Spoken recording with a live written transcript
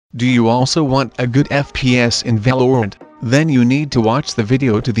Do you also want a good FPS in Valorant? Then you need to watch the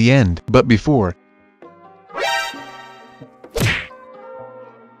video to the end. But before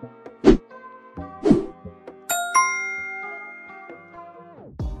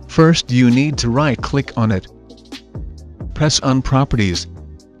first you need to right-click on it. Press on Properties.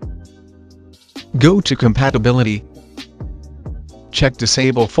 Go to Compatibility. Check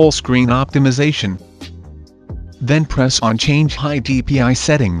Disable Full Screen Optimization. Then press on Change High DPI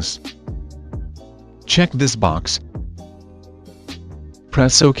Settings. Check this box.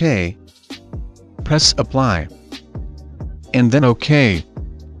 Press OK. Press Apply. And then OK.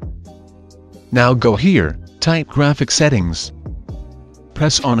 Now go here, type Graphic Settings.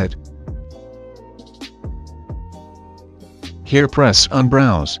 Press on it. Here press on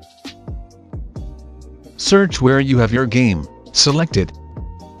Browse. Search where you have your game, select it.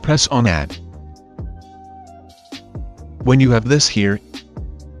 Press on Add. When you have this here,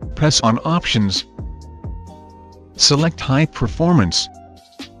 press on Options. Select High Performance.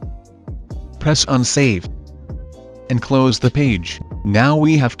 Press on Save. And close the page. Now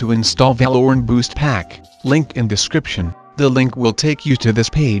we have to install Valorant Boost Pack. Link in description. The link will take you to this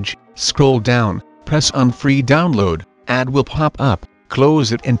page. Scroll down, press on Free Download. Ad will pop up.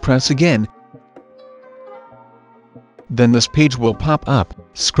 Close it and press again. Then this page will pop up.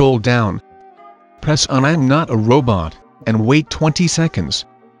 Scroll down. Press on I'm Not a Robot. And wait 20 seconds.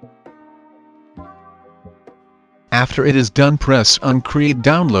 After it is done, press on Create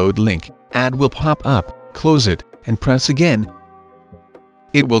Download Link. Ad will pop up. Close it, and press again.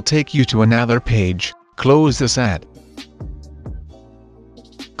 It will take you to another page. Close this ad.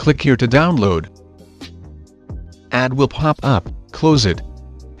 Click here to download. Ad will pop up. Close it,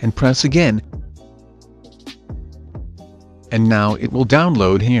 and press again. And now it will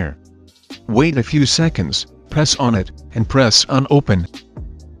download here. Wait a few seconds. Press on it, and press on Open.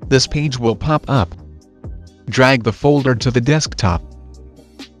 This page will pop up. Drag the folder to the desktop.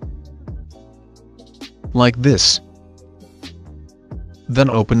 Like this. Then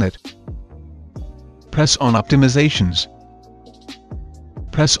open it. Press on Optimizations.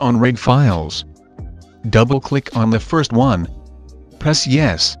 Press on RAID Files. Double-click on the first one. Press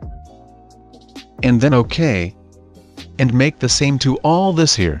Yes. And then OK. And make the same to all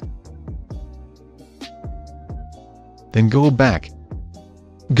this here. Then go back.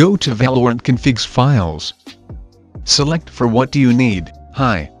 Go to Valorant Configs Files. Select for what do you need,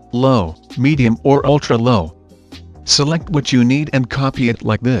 high, low, medium or ultra low. Select what you need and copy it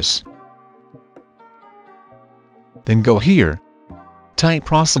like this. Then go here. Type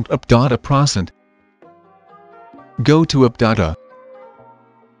 %up data %. Go to up data.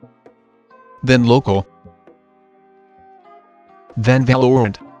 Then local. Then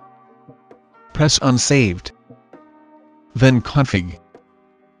Valorant. Press on Saved. Then Config.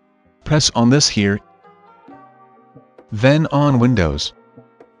 Press on this here. Then on Windows.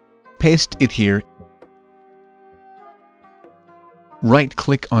 Paste it here.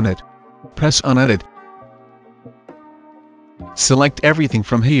 Right-click on it. Press on Edit. Select everything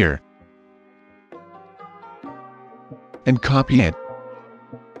from here. And copy it.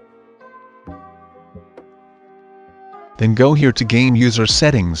 Then go here to Game User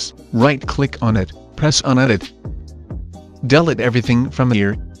Settings. Right-click on it. Press on Edit. Delete everything from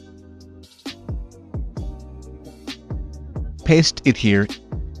here. Paste it here.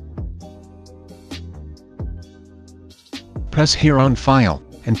 Press here on File,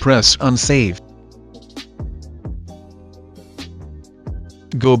 and press on Save.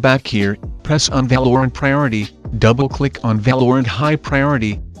 Go back here, press on Valorant Priority, double-click on Valorant High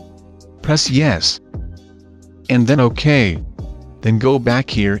Priority. Press Yes. And then OK. Then go back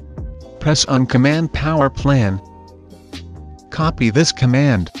here. Press on Command Power Plan. Copy this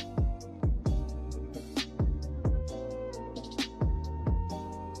command.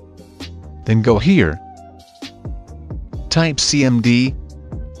 Then go here. Type CMD.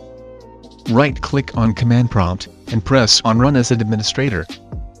 Right-click on Command Prompt, and press on Run as Administrator.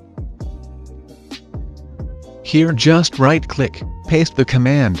 Here just right-click, paste the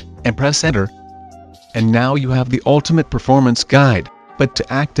command, and press Enter. And now you have the ultimate performance guide, but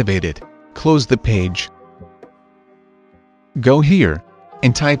to activate it, close the page. Go here,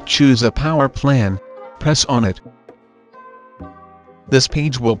 and type Choose a Power Plan, press on it. This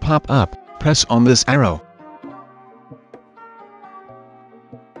page will pop up, press on this arrow.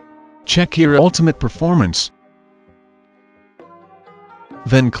 Check your ultimate performance.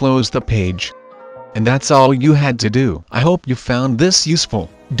 Then close the page. And that's all you had to do. I hope you found this useful.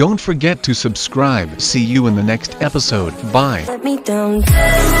 Don't forget to subscribe. See you in the next episode. Bye.